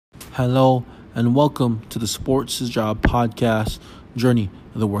Hello and welcome to the Sports is Job podcast, Journey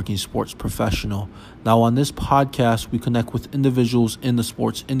of the Working Sports Professional. Now on this podcast, we connect with individuals in the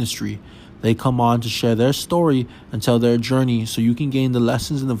sports industry. They come on to share their story and tell their journey so you can gain the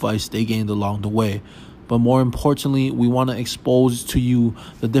lessons and advice they gained along the way. But more importantly, we want to expose to you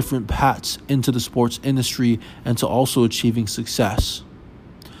the different paths into the sports industry and to also achieving success.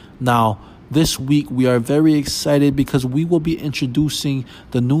 Now, this week, we are very excited because we will be introducing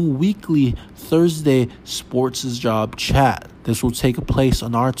the new weekly Thursday Sports is Job chat. This will take place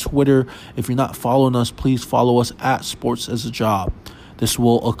on our Twitter. If you're not following us, please follow us at Sports as a Job. This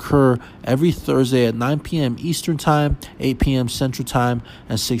will occur every Thursday at 9 p.m. Eastern Time, 8 p.m. Central Time,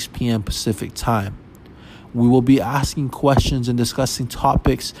 and 6 p.m. Pacific Time. We will be asking questions and discussing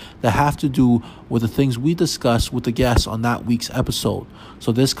topics that have to do with the things we discuss with the guests on that week's episode.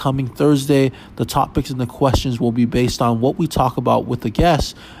 So this coming Thursday, the topics and the questions will be based on what we talk about with the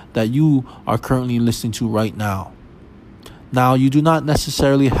guests that you are currently listening to right now. Now, you do not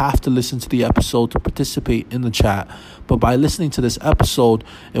necessarily have to listen to the episode to participate in the chat, but by listening to this episode,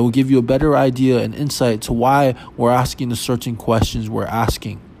 it will give you a better idea and insight to why we're asking the certain questions we're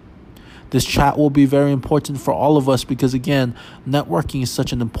asking. This chat will be very important for all of us because, again, networking is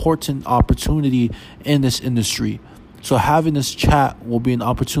such an important opportunity in this industry. So having this chat will be an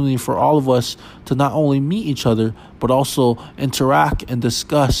opportunity for all of us to not only meet each other, but also interact and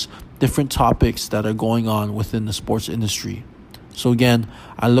discuss different topics that are going on within the sports industry. So again,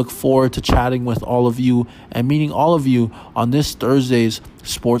 I look forward to chatting with all of you and meeting all of you on this Thursday's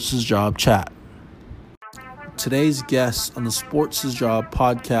Sports is Job chat. Today's guest on the Sports is Job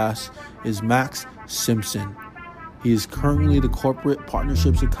podcast is Max Simpson. He is currently the Corporate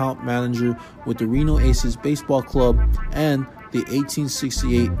Partnerships Account Manager with the Reno Aces Baseball Club and the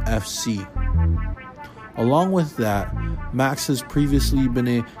 1868 FC. Along with that, Max has previously been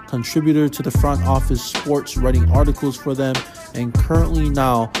a contributor to the front office sports, writing articles for them, and currently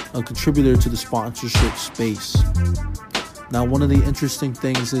now a contributor to the sponsorship space. Now, one of the interesting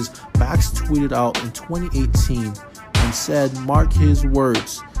things is Max tweeted out in 2018 and said, mark his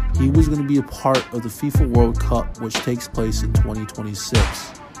words, he was going to be a part of the FIFA World Cup, which takes place in 2026.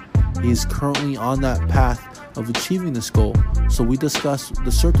 He is currently on that path of achieving this goal, so we discuss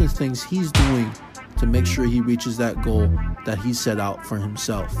the certain things he's doing to make sure he reaches that goal that he set out for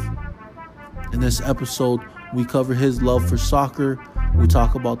himself. In this episode, we cover his love for soccer, we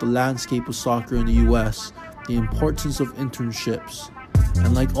talk about the landscape of soccer in the U.S., the importance of internships,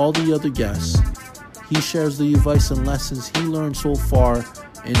 and like all the other guests, he shares the advice and lessons he learned so far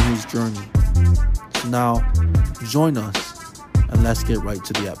in his journey. So now, join us and let's get right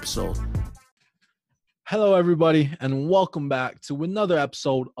to the episode. Hello, everybody, and welcome back to another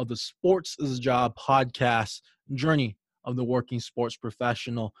episode of the Sports is a Job podcast, Journey of the Working Sports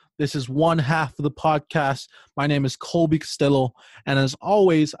Professional. This is one half of the podcast. My name is Colby Costello, and as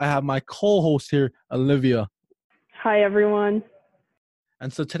always, I have my co-host here, Olivia. Hi, everyone.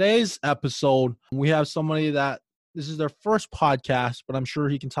 And so today's episode, we have somebody that this is their first podcast, but I'm sure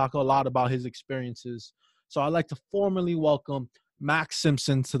he can talk a lot about his experiences. So I'd like to formally welcome Max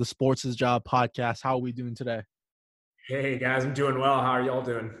Simpson to the Sports is Job podcast. How are we doing today? Hey, guys, I'm doing well. How are y'all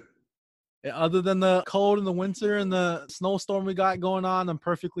doing? Other than the cold in the winter and the snowstorm we got going on, I'm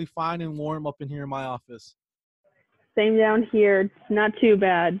perfectly fine and warm up in here in my office. Same down here. It's not too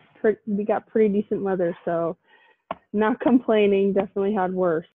bad. We got pretty decent weather, so not complaining. Definitely had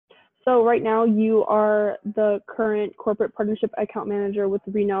worse. So right now you are the current Corporate Partnership Account Manager with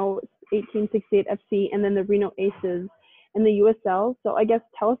the Reno 1868 FC and then the Reno Aces in the USL. So I guess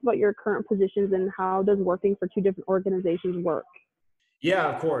tell us about your current positions and how does working for two different organizations work?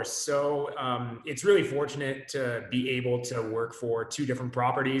 Yeah, of course. So it's really fortunate to be able to work for two different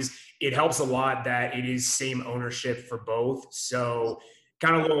properties. It helps a lot that it is same ownership for both. So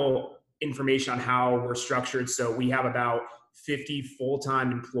kind of a little information on how we're structured. So we have about 50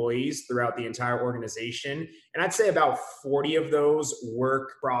 full-time employees throughout the entire organization. And I'd say about 40 of those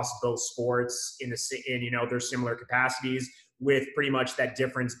work across both sports in their similar capacities, with pretty much that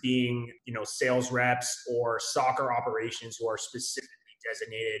difference being, sales reps or soccer operations who are specifically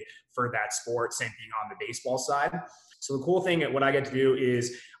designated for that sport, same thing on the baseball side. So the cool thing, what I get to do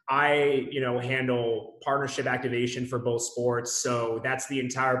is I, handle partnership activation for both sports. So that's the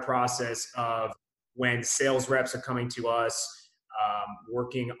entire process of when sales reps are coming to us,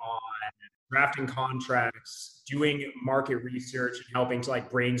 working on drafting contracts, doing market research, and helping to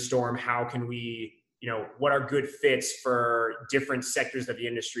brainstorm how can we, what are good fits for different sectors of the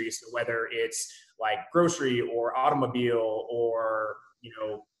industry. So whether it's like grocery or automobile or,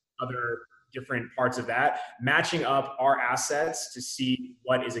 other different parts of that, matching up our assets to see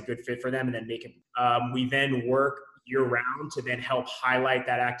what is a good fit for them, and then make it. We then work year round to then help highlight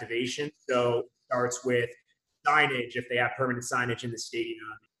that activation. So it starts with signage, if they have permanent signage in the stadium,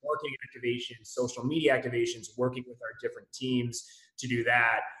 marketing activations, social media activations, working with our different teams to do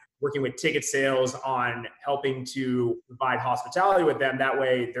that, working with ticket sales on helping to provide hospitality with them. That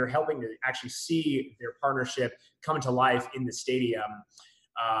way they're helping to actually see their partnership come to life in the stadium.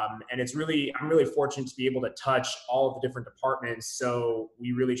 And I'm really fortunate to be able to touch all of the different departments. So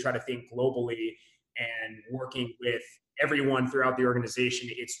we really try to think globally, and working with everyone throughout the organization.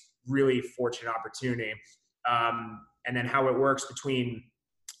 It's really a fortunate opportunity. And then how it works between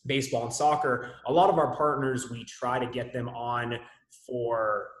baseball and soccer, a lot of our partners, we try to get them on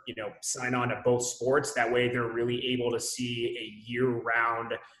for, sign on to both sports. That way they're really able to see a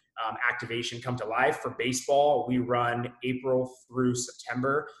year-round activation come to life. For baseball, we run April through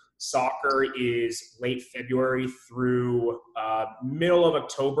September. Soccer is late February through middle of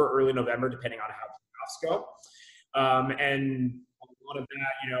October, early November, depending on how the playoffs go. And a lot of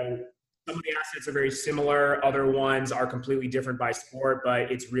that, some of the assets are very similar. Other ones are completely different by sport,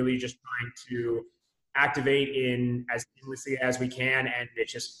 but it's really just trying to activate in as seamlessly as we can. And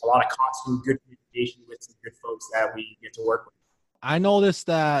it's just a lot of constant good communication with some good folks that we get to work with. I noticed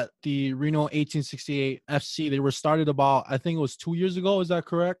that the Reno 1868 FC, they were started about, I think it was 2 years ago. Is that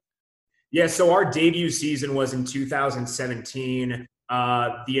correct? Yeah, so our debut season was in 2017.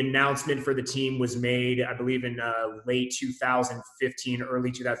 The announcement for the team was made, I believe, in late 2015,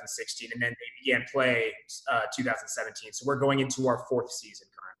 early 2016, and then they began play 2017. So we're going into our fourth season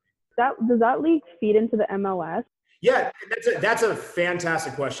currently. Does that league feed into the MLS? Yeah, that's a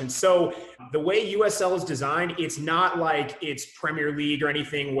fantastic question. So the way USL is designed, it's not like it's Premier League or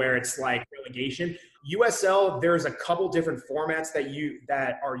anything where it's like relegation. USL, there's a couple different formats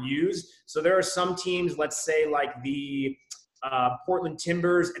that are used. So there are some teams, let's say like the Portland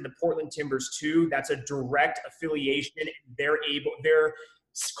Timbers and the Portland Timbers 2. That's a direct affiliation. They're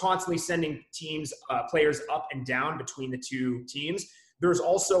constantly sending players up and down between the two teams. There's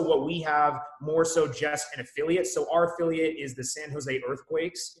also what we have, more so just an affiliate. So our affiliate is the San Jose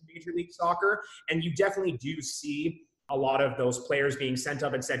Earthquakes in Major League Soccer. And you definitely do see a lot of those players being sent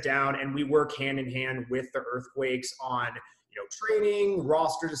up and sent down. And we work hand in hand with the Earthquakes on, training,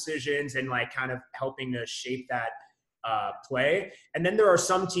 roster decisions, and like kind of helping to shape that play. And then there are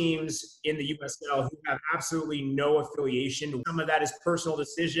some teams in the USL who have absolutely no affiliation. Some of that is personal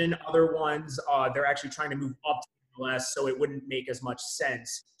decision. Other ones, they're actually trying to move up to less, so it wouldn't make as much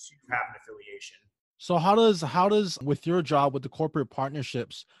sense to have an affiliation. So how does with your job with the corporate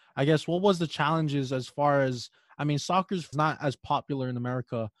partnerships, I guess, what was the challenges as far as, soccer's not as popular in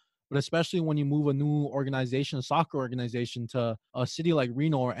America, but especially when you move a new organization, a soccer organization, to a city like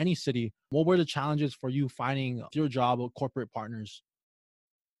Reno or any city, what were the challenges for you finding your job with corporate partners?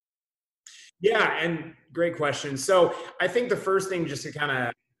 Yeah, and great question. So I think the first thing, just to kind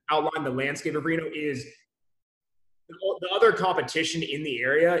of outline the landscape of Reno, is the other competition in the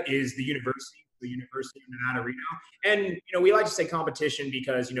area is the University of Nevada, Reno. And, we like to say competition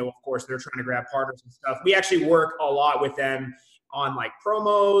because, of course, they're trying to grab partners and stuff. We actually work a lot with them on like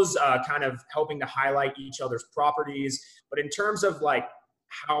promos, kind of helping to highlight each other's properties. But in terms of like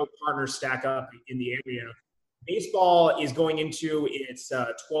how partners stack up in the area, baseball is going into its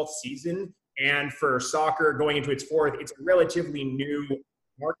 12th season. And for soccer going into its fourth, it's a relatively new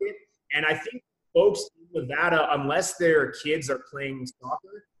market. And I think folks in Nevada, unless their kids are playing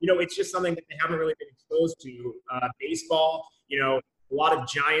soccer, it's just something that they haven't really been exposed to. Baseball, a lot of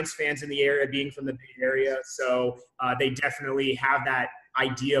Giants fans in the area being from the Bay Area. So they definitely have that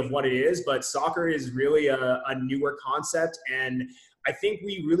idea of what it is. But soccer is really a newer concept. And I think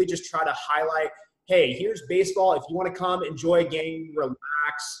we really just try to highlight, hey, here's baseball. If you want to come enjoy a game,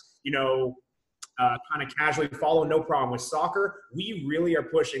 relax, kind of casually follow, no problem. With soccer, we really are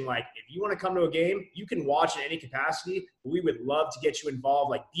pushing, like, if you want to come to a game, you can watch in any capacity. We would love to get you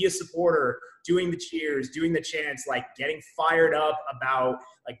involved, like be a supporter, doing the cheers, doing the chants, like getting fired up about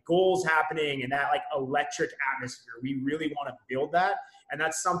like goals happening and that like electric atmosphere. We really want to build that. And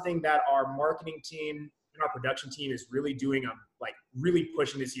that's something that our marketing team and our production team is really doing, like really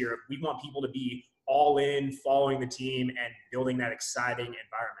pushing this year. We want people to be all in, following the team and building that exciting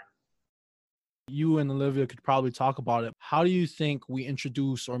environment. You and Olivia could probably talk about it. How do you think we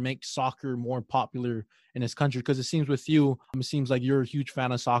introduce or make soccer more popular in this country? Because it seems with you, it seems like you're a huge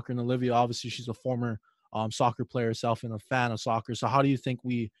fan of soccer, and Olivia, obviously, she's a former soccer player herself and a fan of soccer. So how do you think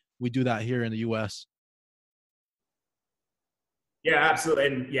we do that here in the U.S.? Yeah, absolutely.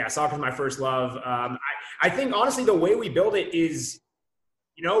 And yeah, soccer is my first love. I think honestly, the way we build it is,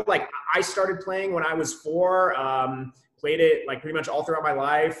 like I started playing when I was 4, played it like pretty much all throughout my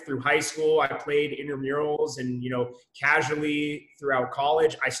life. Through high school, I played intramurals and, casually throughout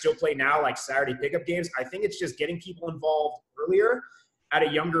college. I still play now, like Saturday pickup games. I think it's just getting people involved earlier at a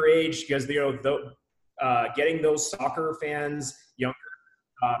younger age because, getting those soccer fans younger,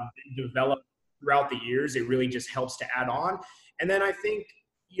 develop throughout the years, it really just helps to add on. And then I think,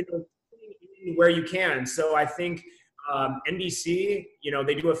 where you can. So I think NBC,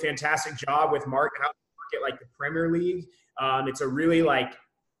 they do a fantastic job with market like the Premier League. It's a really I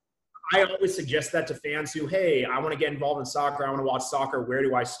always suggest that to fans who, hey, I want to get involved in soccer. I want to watch soccer. Where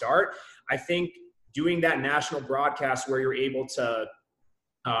do I start? I think doing that national broadcast where you're able to,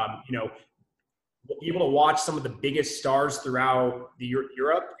 be able to watch some of the biggest stars throughout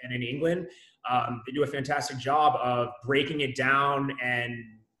Europe and in England. They do a fantastic job of breaking it down. And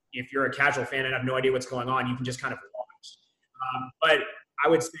if you're a casual fan and have no idea what's going on, you can just kind of watch. But I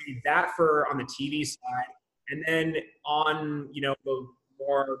would say that on the TV side. And then on, the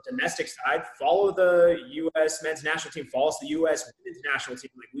more domestic side, follow the U.S. men's national team, follow the U.S. women's national team.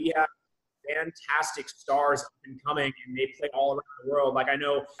 Like, we have fantastic stars up and coming, and they play all around the world.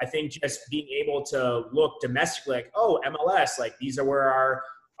 I think just being able to look domestically, like, oh, MLS, like these are where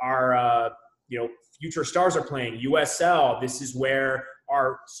our future stars are playing. USL, this is where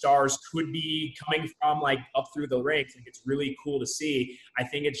our stars could be coming from, like up through the ranks. Like, it's really cool to see. I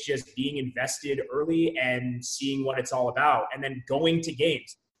think it's just being invested early and seeing what it's all about, and then going to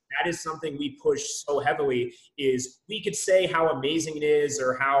games. That is something we push so heavily. Is we could say how amazing it is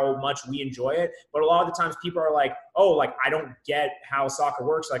or how much we enjoy it, but a lot of the times people are like, oh, like I don't get how soccer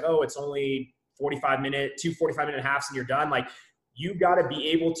works. Like, oh, it's only 2 45-minute halves and you're done. Like, you got to be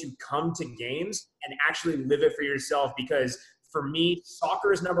able to come to games and actually live it for yourself, because for me,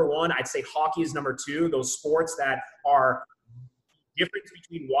 soccer is number one. I'd say hockey is number two. Those sports that are difference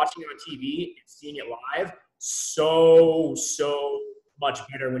between watching it on TV and seeing it live, so much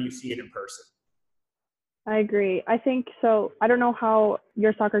better when you see it in person. I agree. I think so. I don't know how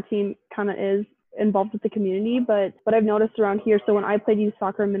your soccer team kind of is involved with the community, but I've noticed around here. So when I played youth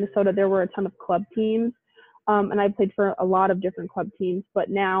soccer in Minnesota, there were a ton of club teams. And I played for a lot of different club teams. But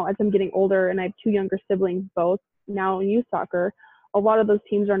now, as I'm getting older and I have 2 younger siblings, both now in youth soccer, a lot of those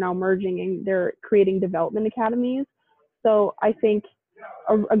teams are now merging and they're creating development academies. So I think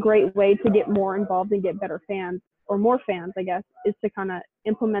a great way to get more involved and get better fans, or more fans, I guess, is to kind of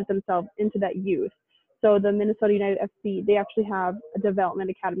implement themselves into that youth. So the Minnesota United FC, they actually have a development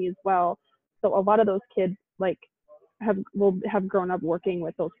academy as well. So a lot of those kids will have grown up working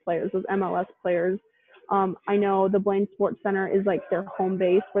with those players, those MLS players. I know the Blaine Sports Center is like their home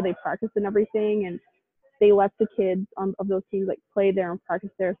base where they practice and everything, and they let the kids of those teams like play there and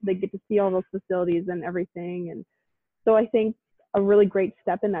practice there, so they get to see all those facilities and everything. And so I think a really great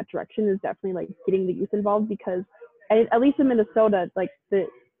step in that direction is definitely like getting the youth involved, because at least in Minnesota, like the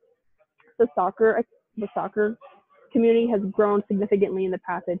soccer community has grown significantly in the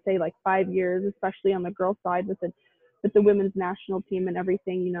past, I'd say like 5 years, especially on the girls' side with the women's national team and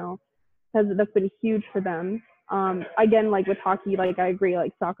everything, that's been huge for them. Again, like with hockey, like I agree,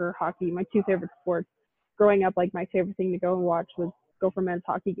 like soccer, hockey, my 2 favorite sports. Growing up, like my favorite thing to go and watch was go for men's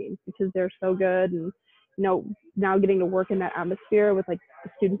hockey games, because they're so good. And now getting to work in that atmosphere with like the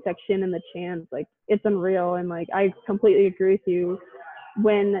student section and the chants, like it's unreal. And like I completely agree with you.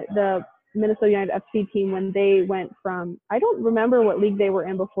 When the Minnesota United FC team, when they went from, I don't remember what league they were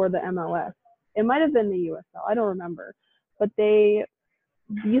in before the MLS. It might have been the USL. I don't remember. But they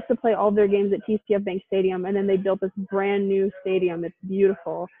used to play all their games at TCF Bank Stadium, and then they built this brand new stadium. It's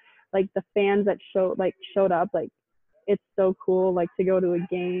beautiful. Like the fans that showed up, like it's so cool, like to go to a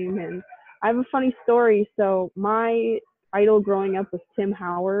game. And I have a funny story. So my idol growing up was Tim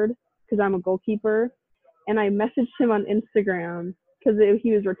Howard, because I'm a goalkeeper, and I messaged him on Instagram because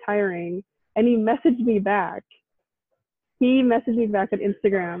he was retiring, and he messaged me back. He messaged me back on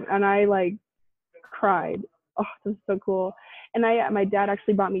Instagram, and I like cried. Oh, this is so cool. And my dad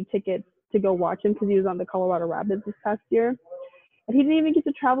actually bought me tickets to go watch him because he was on the Colorado Rapids this past year. And he didn't even get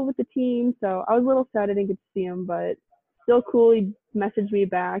to travel with the team, so I was a little sad I didn't get to see him, but still cool. He messaged me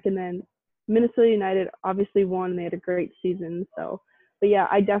back, and then Minnesota United obviously won, and they had a great season. So, but yeah,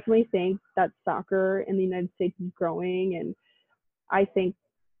 I definitely think that soccer in the United States is growing, and I think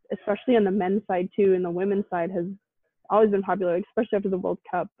especially on the men's side too, and the women's side has always been popular, especially after the World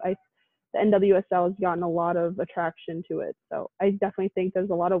Cup. The NWSL has gotten a lot of attraction to it. So I definitely think there's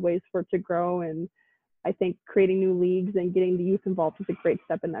a lot of ways for it to grow, and I think creating new leagues and getting the youth involved is a great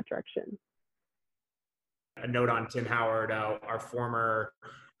step in that direction. A note on Tim Howard, our former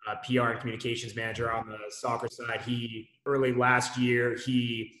PR and communications manager on the soccer side. Early last year,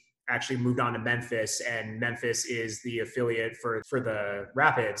 he actually moved on to Memphis, and Memphis is the affiliate for the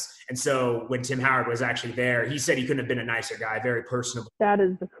Rapids. And so when Tim Howard was actually there, he said he couldn't have been a nicer guy, very personable. That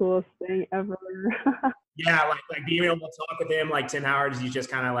is the coolest thing ever. Yeah, like being able to talk with him, like Tim Howard, he's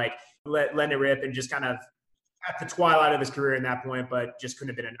just kind of like letting it rip and just kind of at the twilight of his career in that point, but just couldn't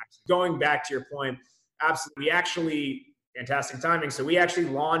have been a nice. Going back to your point, absolutely, we actually, fantastic timing. So we actually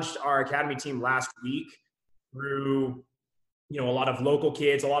launched our academy team last week through, a lot of local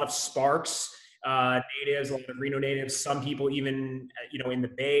kids, a lot of Sparks natives, a lot of Reno natives, some people even, in the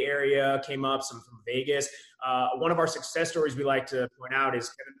Bay Area came up, some from Vegas. One of our success stories we like to point out is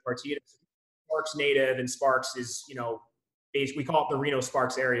Kevin Partita, Sparks native, and Sparks is, we call it the Reno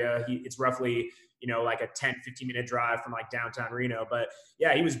Sparks area. It's roughly, like a 10, 15-minute drive from like downtown Reno. But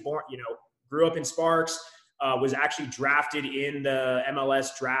yeah, he was born, grew up in Sparks, was actually drafted in the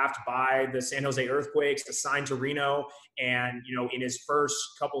MLS draft by the San Jose Earthquakes, assigned to Reno. And, in his first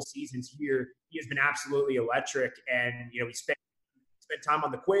couple seasons here, he has been absolutely electric. And, he spent time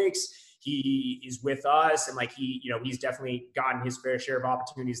on the Quakes. He is with us, and like he's definitely gotten his fair share of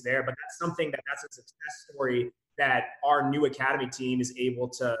opportunities there. But that's something that's a success story that our new academy team is able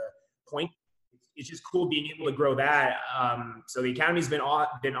to point. It's just cool being able to grow that. So the academy's been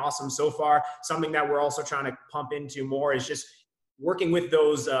awesome so far. Something that we're also trying to pump into more is just working with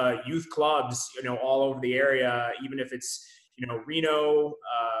those youth clubs, all over the area, even if it's, Reno,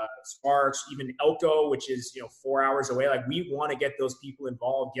 Sparks, even Elko, which is, 4 hours away. Like, we want to get those people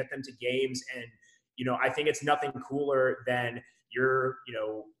involved, get them to games. And, I think it's nothing cooler than you're,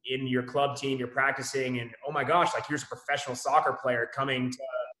 in your club team, you're practicing, and, oh my gosh, like, here's a professional soccer player coming to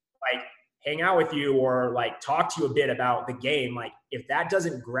like hang out with you or like talk to you a bit about the game. Like, if that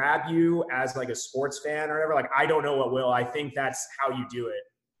doesn't grab you as like a sports fan or whatever, like, I don't know what will. I think that's how you do it.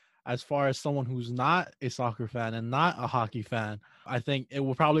 As far as someone who's not a soccer fan and not a hockey fan, I think it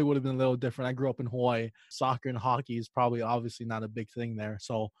would have been a little different. I grew up in Hawaii. Soccer and hockey is probably obviously not a big thing there.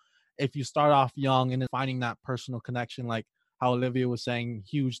 So if you start off young and then finding that personal connection, like how Olivia was saying,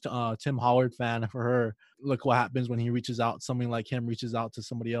 huge Tim Howard fan for her. Look what happens when he reaches out. Somebody like him reaches out to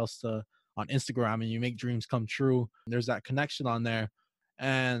somebody else on Instagram, and you make dreams come true. There's that connection on there.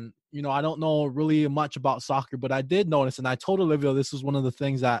 And, I don't know really much about soccer, but I did notice, and I told Olivia this was one of the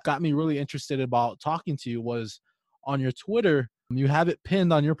things that got me really interested about talking to you, was on your Twitter, you have it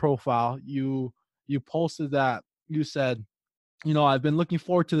pinned on your profile. You posted that you said, I've been looking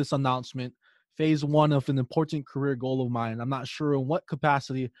forward to this announcement, phase one of an important career goal of mine. I'm not sure in what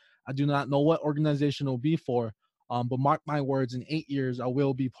capacity. I do not know what organization it will be for. But mark my words, in 8 years, I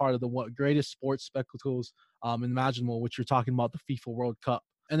will be part of the greatest sports spectacles imaginable, which you're talking about, the FIFA World Cup.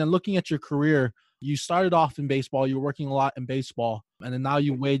 And then looking at your career, you started off in baseball. You were working a lot in baseball. And then now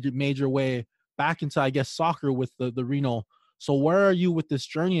you made your way back into, I guess, soccer with the Reno. So where are you with this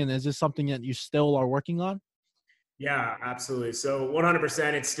journey? And is this something that you still are working on? Yeah, absolutely. So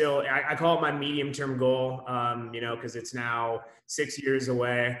 100%, it's still, I call it my medium-term goal, because it's now 6 years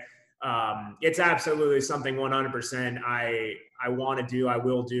away. It's absolutely something 100% I want to do, I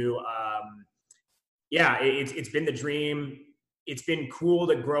will do. It's been the dream. It's been cool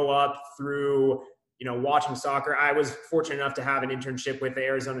to grow up through, watching soccer. I was fortunate enough to have an internship with the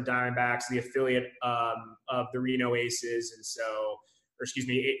Arizona Diamondbacks, the affiliate of the Reno Aces. And so,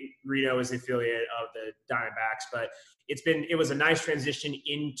 Reno is the affiliate of the Diamondbacks. But it was a nice transition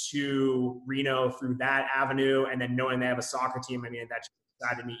into Reno through that avenue. And then knowing they have a soccer team, that just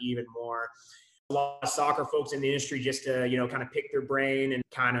excited me even more. A lot of soccer folks in the industry just to, kind of pick their brain and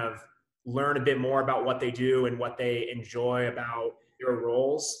kind of learn a bit more about what they do and what they enjoy about their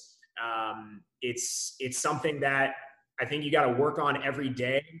roles. It's something that I think you got to work on every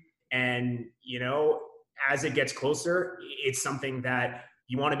day. And, as it gets closer, it's something that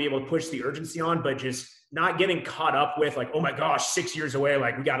you want to be able to push the urgency on, but just not getting caught up with like, oh my gosh, 6 years away.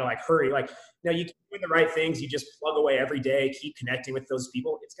 Like, we got to like hurry. Like, no, you keep doing the right things. You just plug away every day, keep connecting with those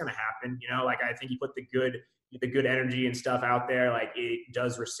people. It's going to happen. Like, I think you put the good energy and stuff out there, like, it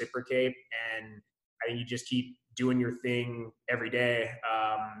does reciprocate. And I think you just keep doing your thing every day.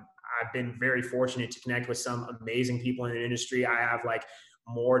 I've been very fortunate to connect with some amazing people in the industry. I have like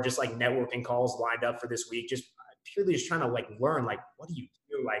more just like networking calls lined up for this week, just purely just trying to like learn, like, what do you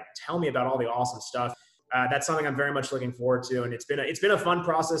do? Like, tell me about all the awesome stuff. That's something I'm very much looking forward to. And it's been a fun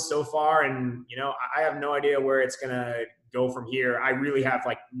process so far. And, I have no idea where it's going to go from here. I really have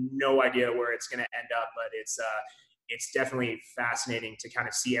like no idea where it's going to end up, but it's definitely fascinating to kind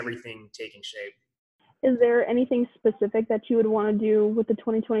of see everything taking shape. Is there anything specific that you would want to do with the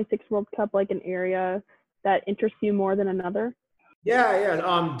 2026 World Cup, like an area that interests you more than another?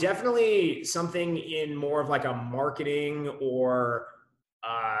 Definitely something in more of like a marketing or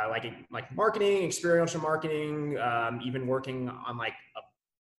like marketing, experiential marketing, even working on like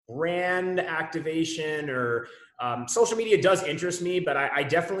a brand activation or social media does interest me, but I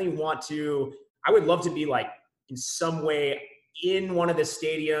definitely want to, I would love to be like in some way in one of the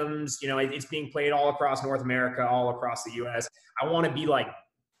stadiums. It's being played all across North America, all across the US. I want to be like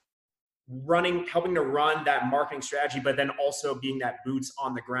helping to run that marketing strategy, but then also being that boots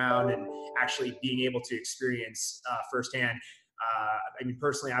on the ground and actually being able to experience firsthand. I mean,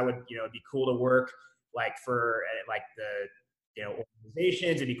 personally, I would, it'd be cool to work like for like the,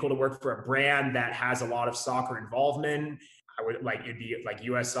 organizations. It'd be cool to work for a brand that has a lot of soccer involvement. I would like, it'd be like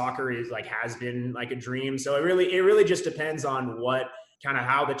US soccer is like, has been like a dream. So it really just depends on what kind of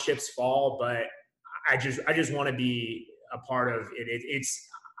how the chips fall. But I just want to be a part of it.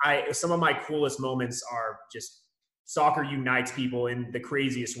 Some of my coolest moments are just soccer unites people in the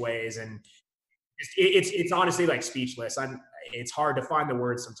craziest ways, and it's honestly like speechless. It's hard to find the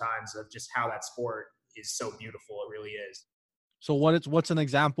words sometimes of just how that sport is so beautiful. It really is. So what's an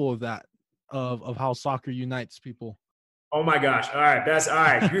example of that, of how soccer unites people? Oh my gosh! All right, all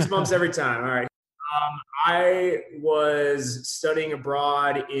right. Goosebumps every time. All right. I was studying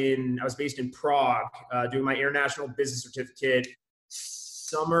abroad I was based in Prague, doing my international business certificate.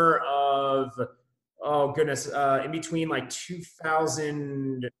 Summer of, oh goodness, in between like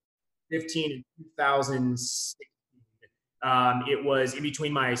 2015 and 2016. It was in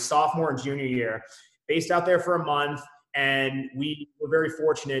between my sophomore and junior year. Based out there for a month, and we were very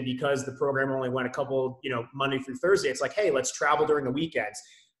fortunate because the program only went a couple, Monday through Thursday. It's like, hey, let's travel during the weekends.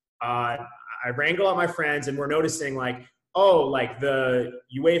 I wrangle out my friends, and we're noticing like, oh, like the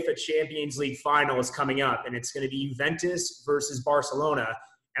UEFA Champions League final is coming up, and it's going to be Juventus versus Barcelona.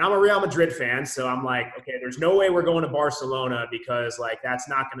 And I'm a Real Madrid fan, so I'm like, okay, there's no way we're going to Barcelona because like that's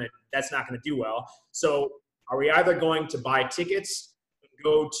not gonna do well. So are we either going to buy tickets,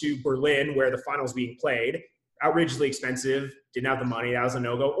 go to Berlin where the final is being played, outrageously expensive, didn't have the money, that was a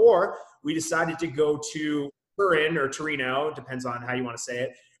no-go, or we decided to go to Turin or Torino, depends on how you want to say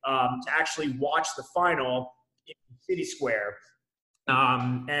it, to actually watch the final in City Square.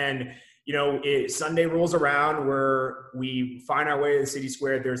 And Sunday rolls around where we find our way to the City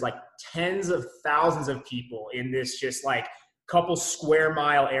Square. There's like tens of thousands of people in this just like couple square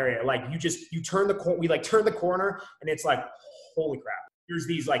mile area. Like you turn the corner, we like turn the corner, and it's like, holy crap. There's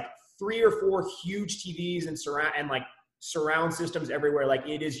these like 3 or 4 huge TVs and surround systems everywhere. Like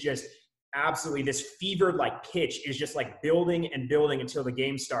it is just absolutely this fevered like pitch is just like building and building until the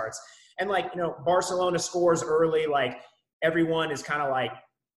game starts. And like, Barcelona scores early, like everyone is kind of like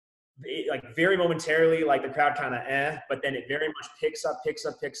very momentarily, like the crowd kind of but then it very much picks up.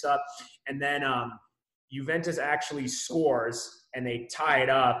 And then Juventus actually scores and they tie it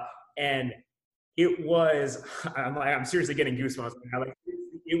up. And it was, I'm seriously getting goosebumps now. Like,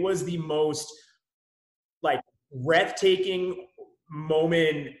 it was the most like breathtaking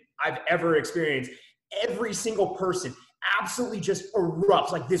moment I've ever experienced. Every single person absolutely just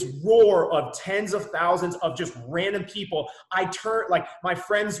erupts, like this roar of tens of thousands of just random people. I turned, like my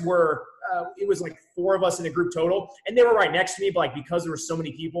friends were, it was like 4 of us in a group total, and they were right next to me, but like because there were so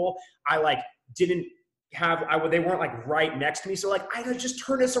many people, I like didn't have, they weren't like right next to me. So like I just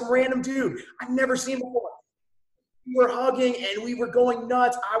turned to some random dude I've never seen before. We were hugging and we were going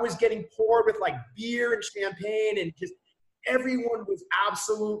nuts. I was getting poured with like beer and champagne, and just everyone was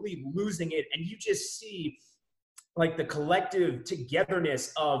absolutely losing it. And you just see like the collective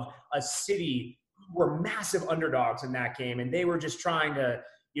togetherness of a city who were massive underdogs in that game. And they were just trying to,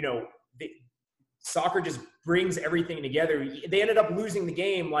 soccer just brings everything together. They ended up losing the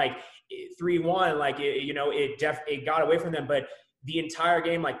game like 3-1. Like, it got away from them. But the entire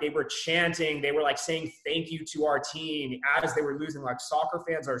game, like they were chanting, they were like saying thank you to our team as they were losing. Like soccer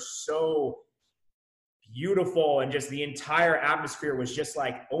fans are so beautiful, and just the entire atmosphere was just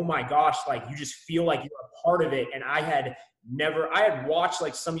like, oh my gosh, like you just feel like you're a part of it. And I had watched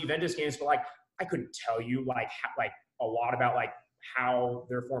like some Juventus games, but like I couldn't tell you like a lot about like how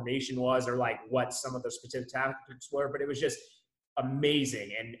their formation was or like what some of the specific tactics were, but it was just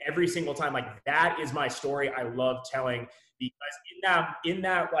amazing. And every single time, like that is my story I love telling, because in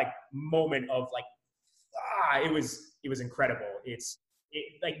that like moment of like it was incredible.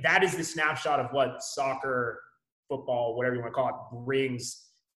 Like that is the snapshot of what soccer, football, whatever you want to call it, brings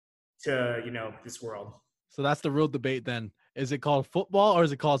to this world. So that's the real debate then. Is it called football or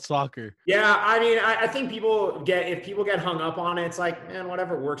is it called soccer? Yeah, I mean, I think if people get hung up on it, it's like, man,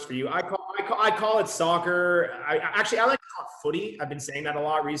 whatever works for you. I call I call it soccer. I like to call it footy. I've been saying that a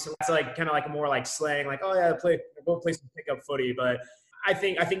lot recently. It's like kind of like more like slang, like, oh yeah, go play some pickup footy. But I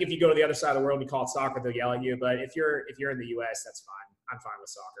think if you go to the other side of the world and you call it soccer, they'll yell at you. But if you're in the US, that's fine. I'm fine with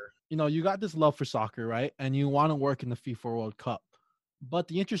soccer. You got this love for soccer, right? And you want to work in the FIFA World Cup. But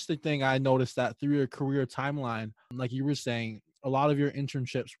the interesting thing I noticed that through your career timeline, like you were saying, a lot of your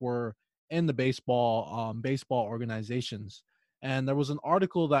internships were in the baseball organizations. And there was an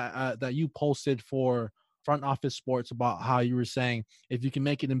article that you posted for Front Office Sports about how you were saying if you can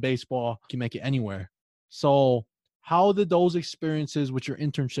make it in baseball, you can make it anywhere. So how did those experiences with your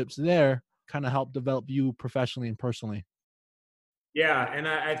internships there kind of help develop you professionally and personally? Yeah, and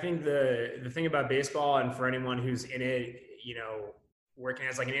I think the thing about baseball, and for anyone who's in it, working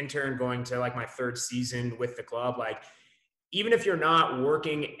as like an intern, going to like my third season with the club, like even if you're not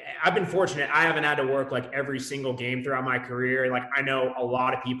working, I've been fortunate. I haven't had to work like every single game throughout my career. Like I know a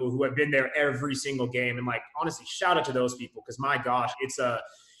lot of people who have been there every single game, and like honestly, shout out to those people because my gosh, it's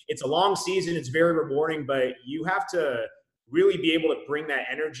a long season. It's very rewarding, but you have to really be able to bring that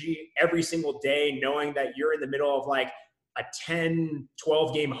energy every single day, knowing that you're in the middle of like a 10,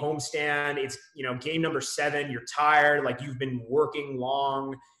 12 game homestand. It's, game number 7, you're tired, like you've been working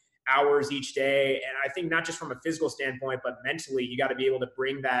long hours each day. And I think not just from a physical standpoint, but mentally, you got to be able to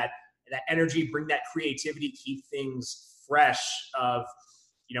bring that energy, bring that creativity, keep things fresh of,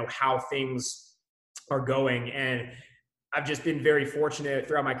 how things are going. And I've just been very fortunate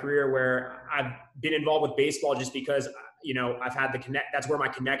throughout my career where I've been involved with baseball just because, I've had that's where my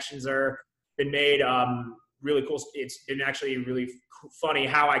connections are been made. Really cool. It's been actually really funny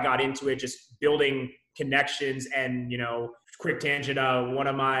how I got into it, just building connections. And, quick tangent, one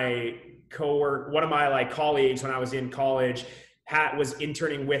of my colleagues when I was in college was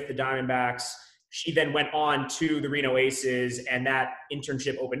interning with the Diamondbacks. She then went on to the Reno Aces, and that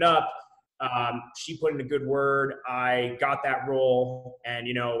internship opened up. She put in a good word. I got that role, and,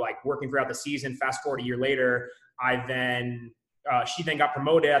 working throughout the season, fast forward a year later, she then got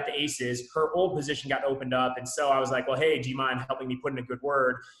promoted at the Aces. Her old position got opened up. And so I was like, well, hey, do you mind helping me put in a good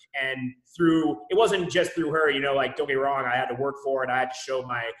word? And it wasn't just through her, like, don't get me wrong, I had to work for it. I had to show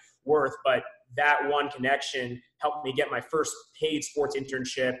my worth. But that one connection helped me get my first paid sports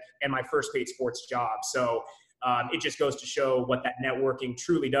internship and my first paid sports job. So it just goes to show what that networking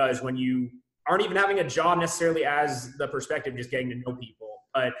truly does when you aren't even having a job necessarily as the perspective, just getting to know people.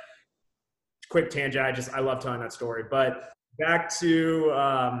 But quick tangent, I love telling that story. But back to,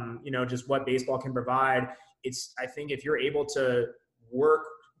 just what baseball can provide. I think if you're able to work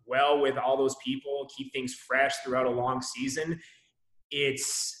well with all those people, keep things fresh throughout a long season,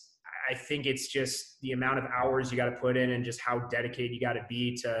 I think it's just the amount of hours you got to put in and just how dedicated you got to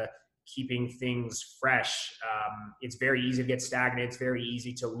be to keeping things fresh. It's very easy to get stagnant. It's very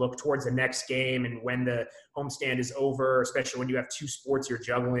easy to look towards the next game and when the homestand is over, especially when you have 2 sports you're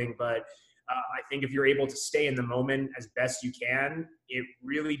juggling. But I think if you're able to stay in the moment as best you can, it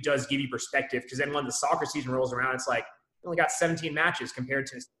really does give you perspective. Because then when the soccer season rolls around, it's like you only got 17 matches compared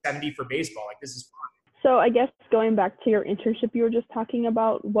to 70 for baseball. Like, this is fun. So I guess going back to your internship you were just talking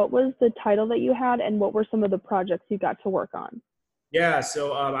about, what was the title that you had and what were some of the projects you got to work on? Yeah,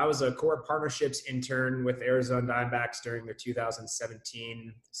 so I was a core partnerships intern with Arizona Diamondbacks during their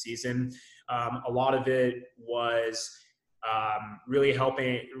 2017 season. A lot of it was really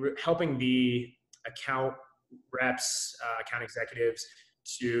helping the account reps, account executives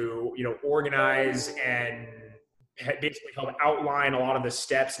to, organize and basically help outline a lot of the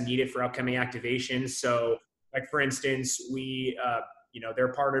steps needed for upcoming activations. So like, for instance, we,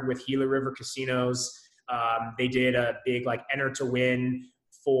 they're partnered with Gila River Casinos. They did a big like enter to win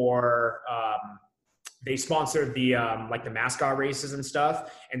for, they sponsored the the mascot races and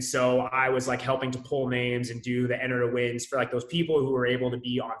stuff. And so I was like helping to pull names and do the enter to wins for like those people who were able to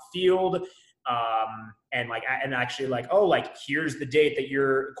be on field. And actually like, oh, like, here's the date that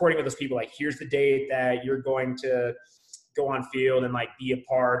according to those people, like, here's the date that you're going to go on field and like be a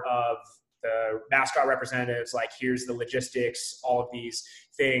part of the mascot representatives. Like, here's the logistics, all of these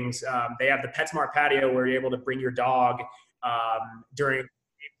things. They have the PetSmart patio where you're able to bring your dog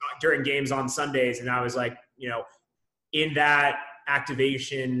during games on Sundays. And I was like, in that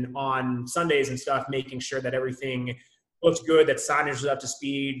activation on Sundays and stuff, making sure that everything looks good, that signage is up to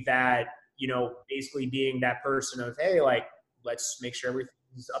speed, that, basically being that person of, hey, like, let's make sure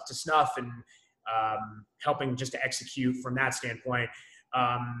everything's up to snuff, and helping just to execute from that standpoint.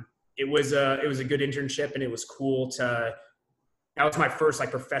 It was a good internship, and it was cool that was my first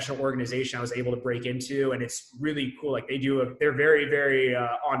like professional organization I was able to break into. And it's really cool. Like, they're very, very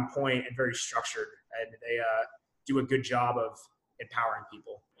on point and very structured, and they do a good job of empowering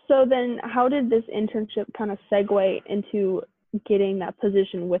people. So then how did this internship kind of segue into getting that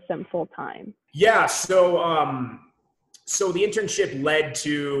position with them full time? Yeah. So the internship led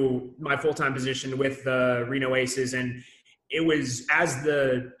to my full-time position with the Reno Aces. And it was, as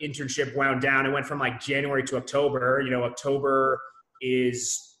the internship wound down, it went from like January to October. October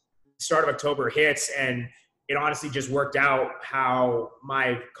is start of October hits, and it honestly just worked out how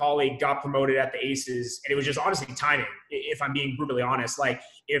my colleague got promoted at the Aces. And it was just honestly timing, if I'm being brutally honest. Like,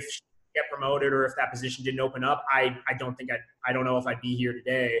 if she get promoted or if that position didn't open up, I don't know if I'd be here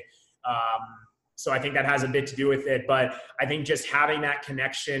today. So I think that has a bit to do with it. But I think just having that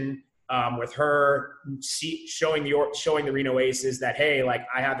connection with her, showing the Reno Aces that, hey, like,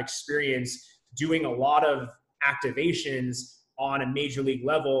 I have experience doing a lot of activations on a major league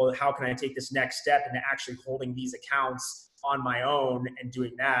level. How can I take this next step into actually holding these accounts on my own and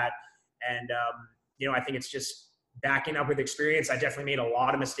doing that? And, I think it's just backing up with experience. I definitely made a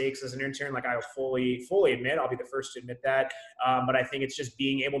lot of mistakes as an intern. Like, I'll fully admit, I'll be the first to admit that. But I think it's just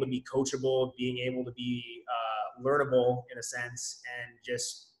being able to be coachable, being able to be learnable in a sense, and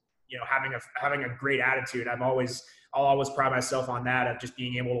just, having a great attitude. I'll always pride myself on that, of just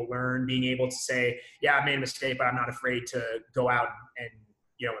being able to learn, being able to say, yeah, I made a mistake, but I'm not afraid to go out and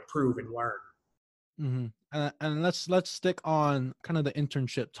improve and learn. Mm-hmm. And let's stick on kind of the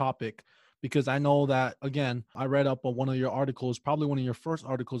internship topic, because I know that, again, I read up on one of your articles, probably one of your first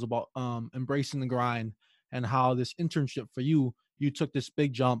articles, about embracing the grind, and how this internship for you took this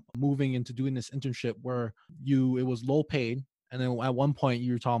big jump moving into doing this internship where it was low paid. And then at one point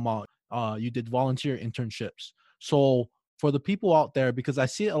you were talking about you did volunteer internships. So for the people out there, because I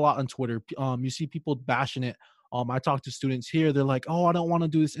see it a lot on Twitter, you see people bashing it. I talk to students here. They're like, oh, I don't want to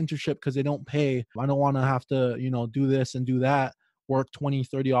do this internship because they don't pay. I don't want to have to, do this and do that, work 20,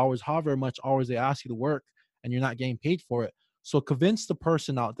 30 hours, however much hours they ask you to work, and you're not getting paid for it. So convince the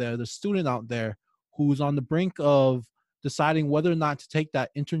person out there, the student out there, who's on the brink of deciding whether or not to take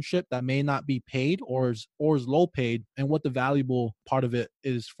that internship that may not be paid or is low paid, and what the valuable part of it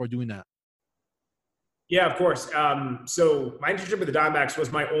is for doing that. Yeah, of course. So my internship with the Diamondbacks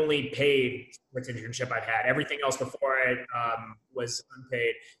was my only paid sports internship I've had. Everything else before it was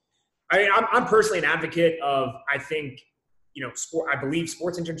unpaid. I mean, I'm personally an advocate of, I think, I believe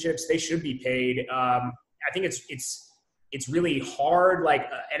sports internships, they should be paid. I think it's really hard. Like,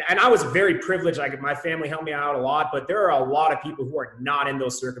 and I was very privileged. Like, my family helped me out a lot, but there are a lot of people who are not in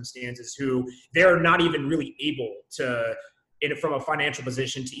those circumstances, who they're not even really able to, from a financial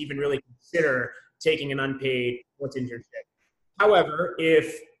position, to even really consider taking an unpaid sports internship. However,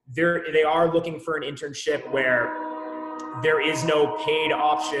 if they are looking for an internship where there is no paid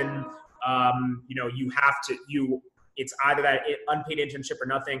option, it's either that unpaid internship or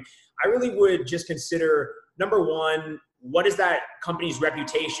nothing. I really would just consider, number one, what is that company's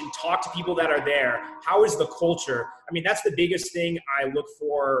reputation? Talk to people that are there. How is the culture? I mean, that's the biggest thing I look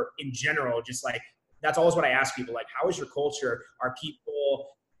for in general. Just like, that's always what I ask people. Like, how is your culture? Are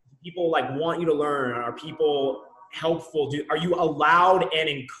people like want you to learn? Are people helpful? Are you allowed and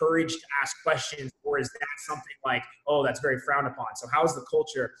encouraged to ask questions, or is that something like, oh, that's very frowned upon? So how is the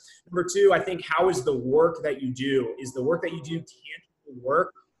culture? Number two, I think, how is the work that you do? Is the work that you do tangible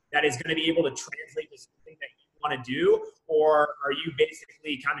work that is going to be able to translate to something that you want to do? Or are you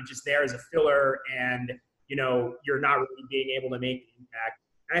basically kind of just there as a filler, and you're not really being able to make an impact?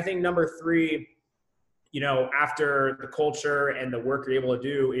 And I think number three, after the culture and the work you're able to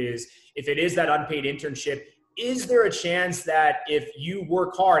do, is, if it is that unpaid internship, is there a chance that if you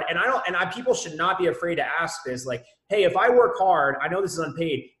work hard, people should not be afraid to ask this, like, hey, if I work hard, I know this is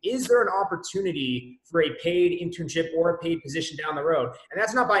unpaid, is there an opportunity for a paid internship or a paid position down the road? And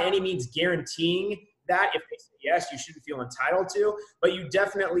that's not by any means guaranteeing that. If they say yes, you shouldn't feel entitled to, but you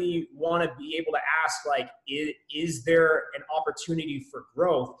definitely want to be able to ask, like, is there an opportunity for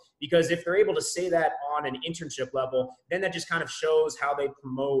growth? Because if they're able to say that on an internship level, then that just kind of shows how they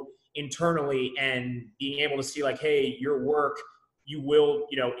promote internally, and being able to see, like, hey, your work, you will,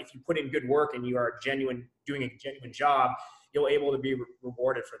 if you put in good work and you are doing a genuine job, you'll able to be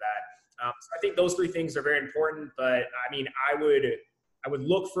rewarded for that. So I think those three things are very important. But I mean, I would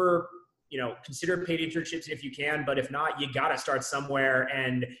look for, consider paid internships if you can, but if not, you got to start somewhere.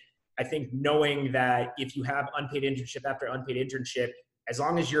 And I think knowing that if you have unpaid internship after unpaid internship, as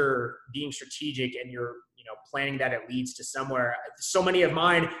long as you're being strategic and you're, planning that it leads to somewhere. So many of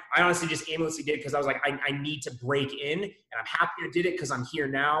mine, I honestly just aimlessly did because I was like, I need to break in, and I'm happy I did it because I'm here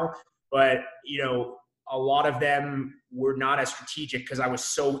now. But, a lot of them were not as strategic because I was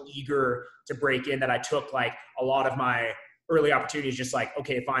so eager to break in that I took, like, a lot of my early opportunities just like,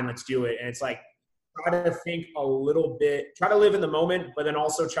 okay, fine, let's do it. And it's like, try to think a little bit, try to live in the moment, but then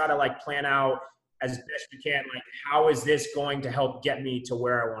also try to like plan out as best you can, like how is this going to help get me to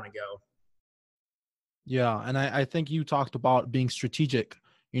where I want to go? Yeah, and I think you talked about being strategic,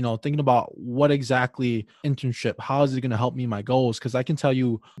 thinking about what exactly internship, how is it going to help me my goals? Because I can tell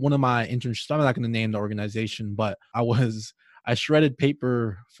you one of my internships, I'm not going to name the organization, but I shredded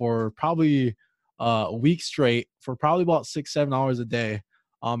paper for probably a week straight for probably about 6-7 hours a day.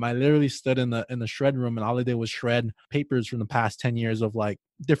 I literally stood in the shred room, and all I did was shred papers from the past 10 years of like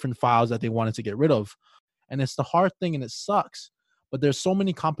different files that they wanted to get rid of. And it's the hard thing, and it sucks, but there's so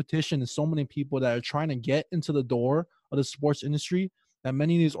many competition and so many people that are trying to get into the door of the sports industry that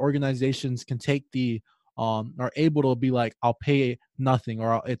many of these organizations can take are able to be like, I'll pay nothing,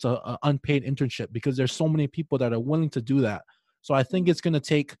 or it's a unpaid internship, because there's so many people that are willing to do that. So I think it's going to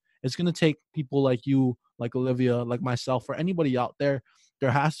take people like you, like Olivia, like myself, or anybody out there. There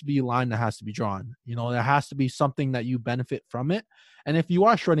has to be a line that has to be drawn. There has to be something that you benefit from it. And if you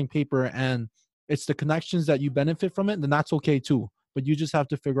are shredding paper and it's the connections that you benefit from it, then that's okay too. But you just have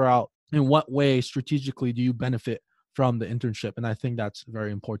to figure out in what way strategically do you benefit from the internship. And I think that's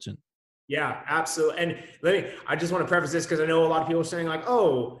very important. Yeah, absolutely. And I just want to preface this because I know a lot of people are saying like,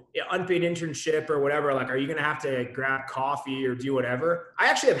 oh, yeah, unpaid internship or whatever. Like, are you going to have to grab coffee or do whatever? I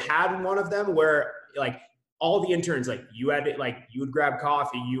actually have had one of them where like all the interns, like you would grab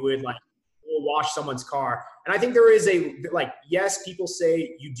coffee, you would like go wash someone's car. And I think there is yes, people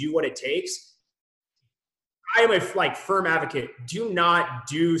say you do what it takes. I am a firm advocate. Do not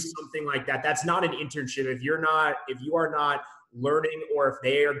do something like that. That's not an internship. If you are not learning, or if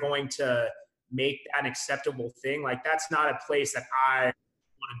they are going to make that an acceptable thing, like that's not a place that I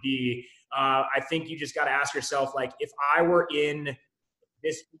want to be. I think you just got to ask yourself, like, if I were in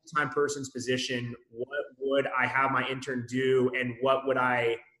this full-time person's position, what would I have my intern do, and what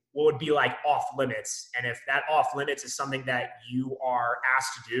would be like off limits? And if that off limits is something that you are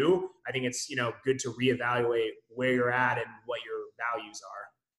asked to do, I think it's, good to reevaluate where you're at and what your values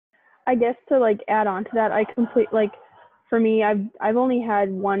are. I guess to like add on to that, for me, I've only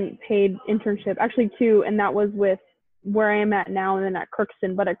had one paid internship, actually two, and that was with where I am at now and then at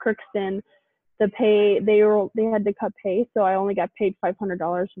Crookston. But at Crookston, the pay they had to cut pay, so I only got paid $500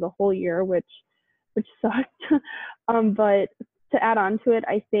 for the whole year, which sucked. But to add on to it,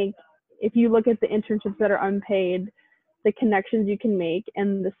 I think if you look at the internships that are unpaid, the connections you can make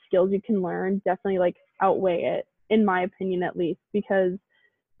and the skills you can learn definitely like outweigh it, in my opinion at least, because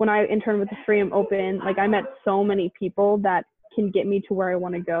when I interned with the Freedom Open, like I met so many people that can get me to where I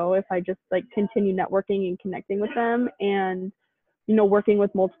want to go if I just like continue networking and connecting with them, and working with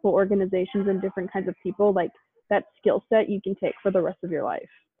multiple organizations and different kinds of people. Like that skill set you can take for the rest of your life.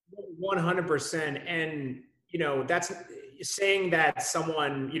 100%. And that's saying that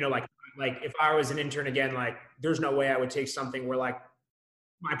someone, like if I was an intern again, like there's no way I would take something where like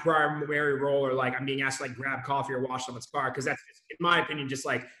my primary role, or like I'm being asked to like grab coffee or wash someone's car, because that's, in my opinion, just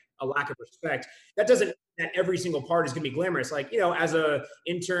like a lack of respect. That doesn't mean that every single part is going to be glamorous. Like, as a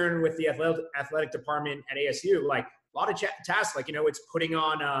intern with the athletic department at ASU, like a lot of tasks, like, it's putting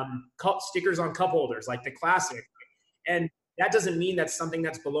on stickers on cup holders, like the classic. And that doesn't mean that's something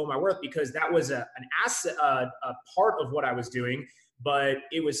that's below my worth, because that was an asset, a part of what I was doing, but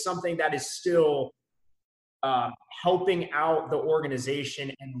it was something that is still helping out the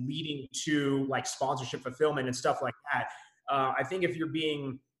organization and leading to like sponsorship fulfillment and stuff like that. I think if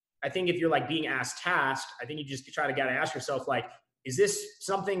you're like being asked tasked, I think you just gotta ask yourself, like, is this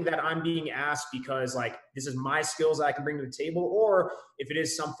something that I'm being asked because like this is my skills that I can bring to the table? Or if it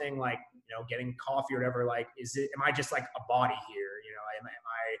is something like, getting coffee or whatever, like, am I just like a body here?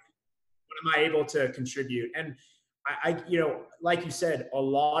 What am I able to contribute? And I like you said, a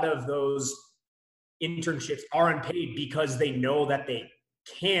lot of those internships are unpaid because they know that they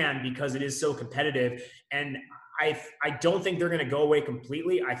can, because it is so competitive. And I don't think they're going to go away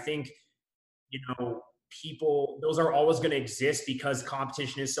completely. I think, people, those are always going to exist because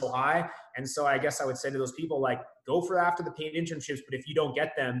competition is so high. And so I guess I would say to those people, like, go for after the paid internships. But if you don't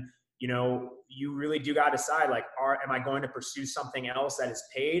get them, you really do got to decide, like, am I going to pursue something else that is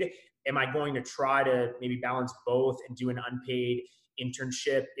paid? Am I going to try to maybe balance both and do an unpaid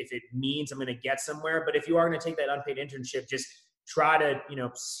internship if it means I'm going to get somewhere? But if you are going to take that unpaid internship, just try to,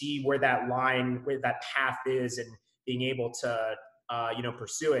 see where that path is, and being able to,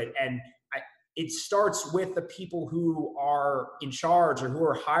 pursue it. And it starts with the people who are in charge or who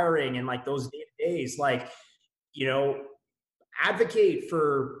are hiring, and like those day-to-days, like, advocate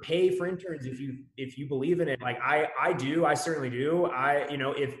for pay for interns if you believe in it. Like I do, I certainly do.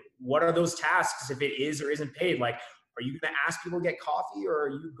 If what are those tasks if it is or isn't paid? Like, are you going to ask people to get coffee, or are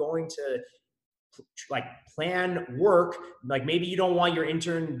you going to like plan work. Like maybe you don't want your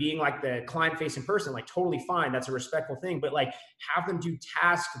intern being like the client facing person, like totally fine. That's a respectful thing, but like have them do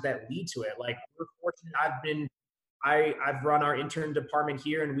tasks that lead to it. Like we're fortunate. I've run our intern department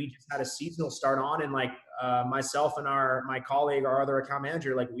here, and we just had a seasonal start on, and like myself and my colleague, our other account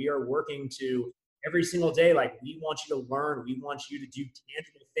manager, like we are working to every single day. Like we want you to learn, we want you to do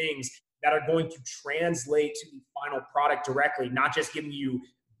tangible things that are going to translate to the final product directly, not just giving you,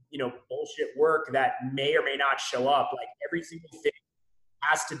 bullshit work that may or may not show up. Like every single thing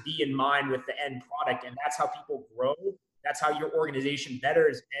has to be in mind with the end product, and that's how people grow. That's how your organization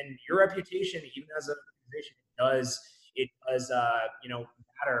betters, and your reputation, even as an organization, it does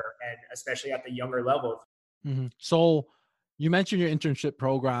matter, and especially at the younger level. Mm-hmm. So you mentioned your internship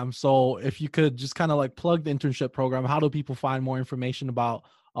program. So if you could just kind of like plug the internship program, how do people find more information about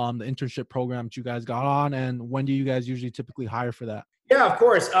the internship program that you guys got on, and when do you guys usually typically hire for that? Yeah, of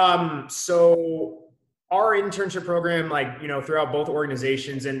course. So our internship program, like, throughout both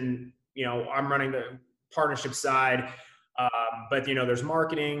organizations, and, I'm running the partnership side. But, there's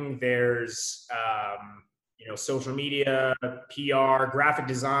marketing, there's, social media, PR, graphic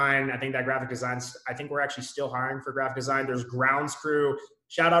design. I think we're actually still hiring for graphic design. There's grounds crew.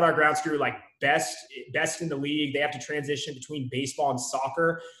 Shout out our grounds crew, like best in the league. They have to transition between baseball and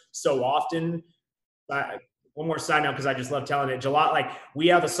soccer so often. One more side note, because I just love telling it. We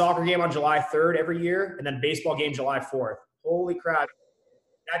have a soccer game on July 3rd every year, and then baseball game July 4th. Holy crap.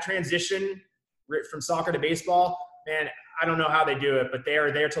 That transition from soccer to baseball, man, I don't know how they do it, but they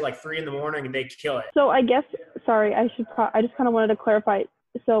are there till like 3 a.m. and they kill it. So I guess, sorry, I just kind of wanted to clarify.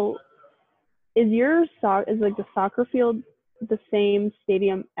 So is like the soccer field the same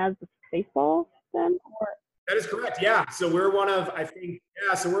stadium as the baseball then? Or? That is correct. Yeah. So we're one of,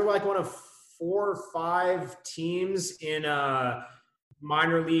 we're like one of 4 or 5 teams in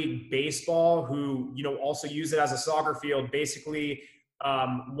minor league baseball who, also use it as a soccer field. Basically,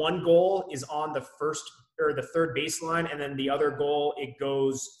 one goal is on the first or the third baseline, and then the other goal, it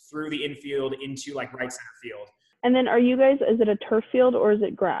goes through the infield into like right center field. And then is it a turf field or is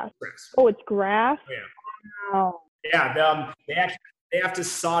it grass? Grass. Oh, it's grass? Yeah. Wow. Yeah. They have to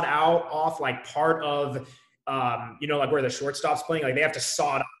sod out off like part of, like where the shortstop's playing, like they have to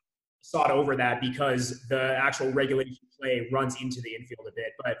sod over that because the actual regulation play runs into the infield a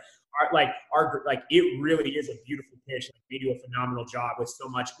bit. But it really is a beautiful pitch. Like they do a phenomenal job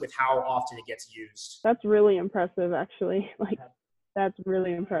with how often it gets used. That's really impressive, actually. Like that's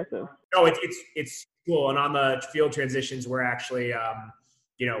really impressive. No, it's cool. And on the field transitions, we're actually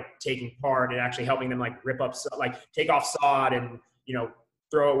taking part and actually helping them like rip up, like take off sod and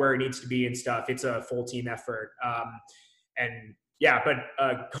throw it where it needs to be and stuff. It's a full team effort. And yeah, but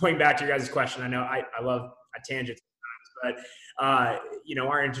going back to your guys' question, I know I love a tangent sometimes, but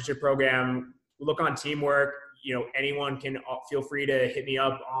our internship program, we look on teamwork. Anyone can feel free to hit me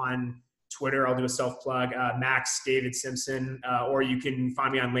up on Twitter. I'll do a self plug, Max David Simpson, or you can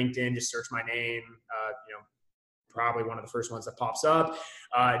find me on LinkedIn. Just search my name. Probably one of the first ones that pops up.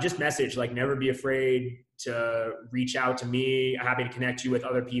 Just message, like never be afraid to reach out to me. I'm happy to connect you with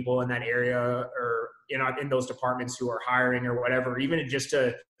other people in that area or in those departments who are hiring or whatever, even just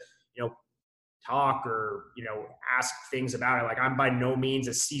to, talk or, ask things about it. Like I'm by no means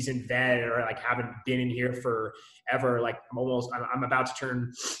a seasoned vet or like haven't been in here forever. Like I'm about to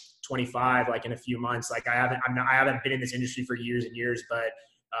turn 25, like in a few months. Like I haven't been in this industry for years and years, but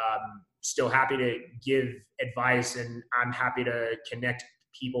still happy to give advice, and I'm happy to connect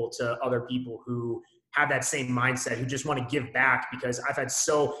people to other people who have that same mindset, who just want to give back, because I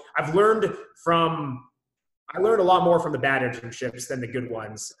learned a lot more from the bad internships than the good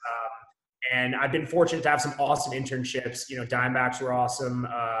ones. And I've been fortunate to have some awesome internships. Diamondbacks were awesome.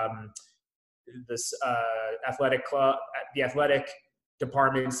 This athletic club, the athletic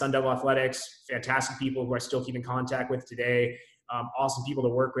department, Sun Devil Athletics, fantastic people who I still keep in contact with today. Awesome people to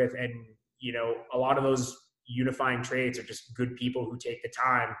work with. And, a lot of those unifying traits are just good people who take the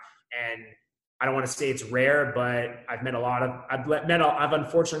time. And I don't want to say it's rare, but I've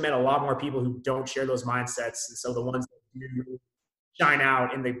unfortunately met a lot more people who don't share those mindsets. And so the ones that do shine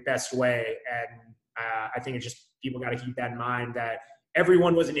out in the best way. And I think it's just, people got to keep that in mind, that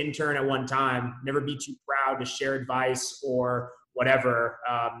everyone was an intern at one time. Never be too proud to share advice or whatever.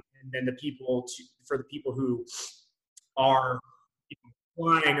 And then for the people who are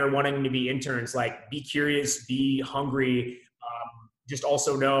applying or wanting to be interns, like be curious, be hungry. Just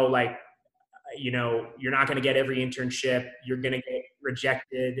also know, like, you're not going to get every internship. You're going to get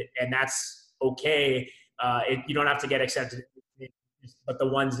rejected, and that's okay. You don't have to get accepted, but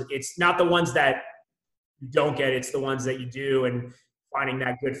it's not the ones that you don't get, it's the ones that you do, and finding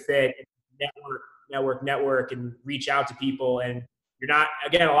that good fit. Network network, and reach out to people. And you're not,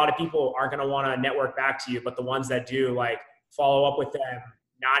 again, a lot of people aren't going to want to network back to you, but the ones that do, like, follow up with them,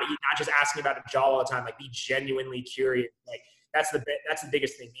 not just asking about a job all the time, like be genuinely curious. Like that's the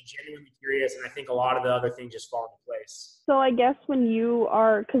biggest thing. Be genuinely curious, and I think a lot of the other things just fall into place. So I guess when you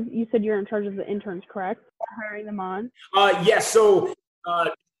are, because you said you're in charge of the interns, correct? Hiring them on. Yes. So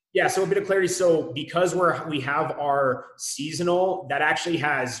so a bit of clarity. So because we have our seasonal, that actually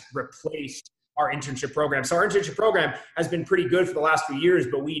has replaced our internship program. So our internship program has been pretty good for the last few years,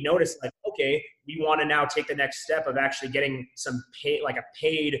 but we noticed, like, okay, we want to now take the next step of actually getting some paid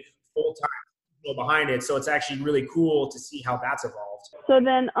full-time behind it. So it's actually really cool to see how that's evolved. So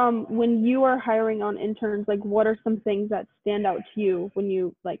then when you are hiring on interns, like what are some things that stand out to you when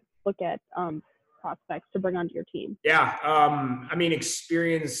you like look at prospects to bring onto your team? Yeah. I mean,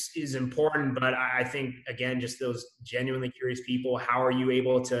 experience is important, but I think, again, just those genuinely curious people, how are you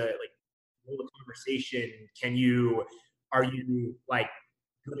able to, like, hold a conversation? Are you like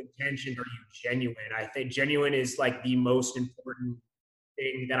good intentioned? Are you genuine? I think genuine is like the most important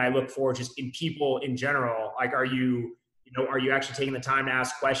thing that I look for just in people in general. Like, are you actually taking the time to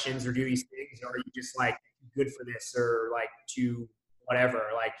ask questions or do these things? Or are you just like good for this or like to whatever?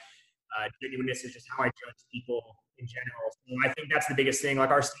 Like, genuineness is just how I judge people in general. So I think that's the biggest thing.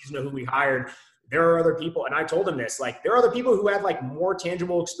 Like our seasonal who we hired, there are other people, and I told him this, like there are other people who have like more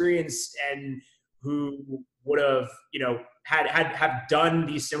tangible experience and who would have, have done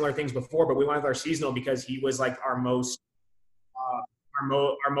these similar things before, but we went with our seasonal because he was like our most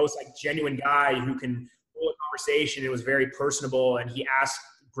like genuine guy who can hold a conversation. It was very personable and he asked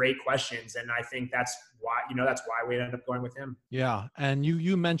great questions. And I think that's why we ended up going with him. Yeah. And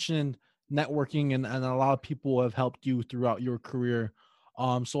you mentioned networking and a lot of people have helped you throughout your career.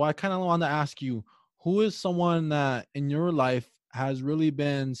 So I kind of want to ask you, who is someone that in your life has really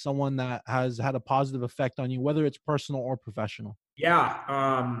been someone that has had a positive effect on you, whether it's personal or professional? Yeah.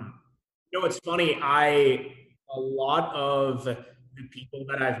 It's funny. A lot of the people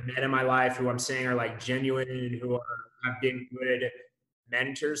that I've met in my life who I'm saying are like genuine and have been good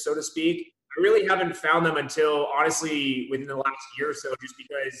mentors, so to speak, I really haven't found them until honestly within the last year or so, just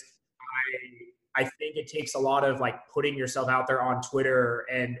because I think it takes a lot of like putting yourself out there on Twitter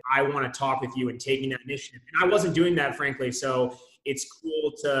and I want to talk with you and taking that initiative. And I wasn't doing that, frankly. So it's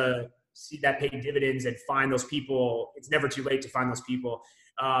cool to see that pay dividends and find those people. It's never too late to find those people.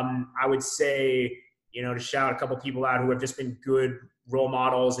 I would say, to shout a couple people out who have just been good role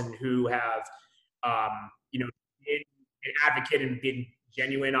models and who have, been an advocate and been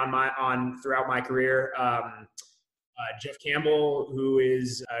genuine throughout my career. Jeff Campbell, who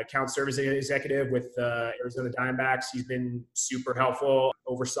is account service executive with Arizona Diamondbacks. He's been super helpful,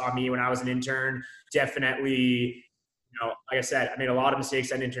 oversaw me when I was an intern. Definitely, like I said, I made a lot of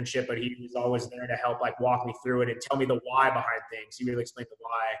mistakes at internship, but he was always there to help like walk me through it and tell me the why behind things. He really explained the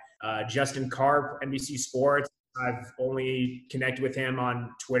why. Justin Karp, NBC Sports. I've only connected with him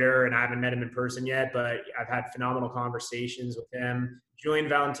on Twitter and I haven't met him in person yet, but I've had phenomenal conversations with him. Julian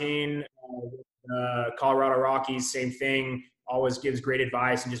Valentin, Colorado Rockies, same thing, always gives great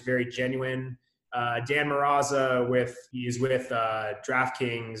advice and just very genuine. Dan Maraza he is with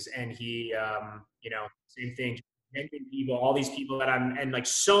DraftKings and he, same thing, genuine people, all these people and like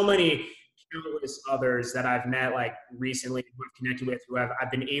so many countless others that I've met like recently, who I've connected with,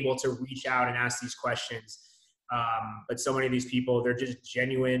 I've been able to reach out and ask these questions. But so many of these people, they're just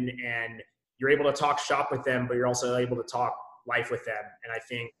genuine and you're able to talk shop with them, but you're also able to talk life with them. And I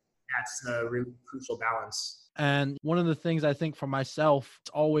think that's a really crucial balance. And one of the things I think for myself,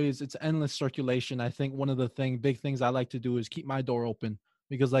 it's endless circulation. I think one of the big things I like to do is keep my door open,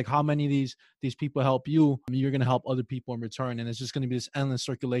 because like how many of these people help you, you're going to help other people in return. And it's just going to be this endless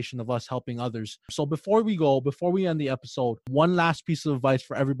circulation of us helping others. So before we end the episode, one last piece of advice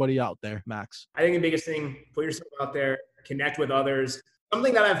for everybody out there, Max. I think the biggest thing, put yourself out there, connect with others.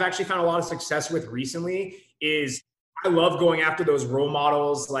 Something that I've actually found a lot of success with recently is I love going after those role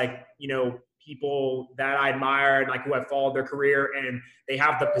models, like, people that I admire and like who have followed their career and they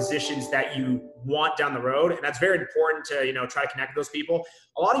have the positions that you want down the road. And that's very important to, try to connect with those people.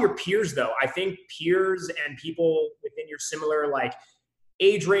 A lot of your peers though, I think peers and people within your similar like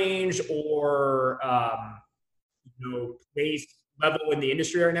age range or, place level in the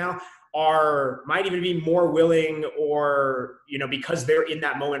industry right now might even be more willing or, because they're in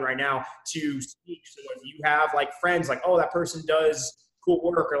that moment right now to speak. So if you have like friends like, oh, that person does cool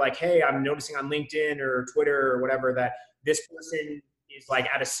work, or like, hey, I'm noticing on LinkedIn or Twitter or whatever that this person is like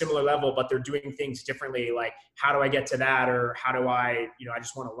at a similar level, but they're doing things differently. Like, how do I get to that? Or how do I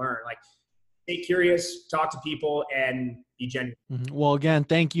just want to learn. Like, stay curious, talk to people, and be genuine. Well, again,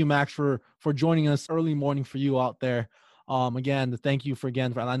 thank you, Max, for joining us early morning for you out there. Again, thank you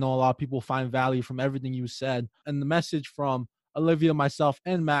and I know a lot of people find value from everything you said. And the message from Olivia, myself,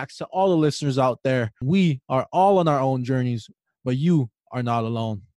 and Max to all the listeners out there: we are all on our own journeys, but you are not alone.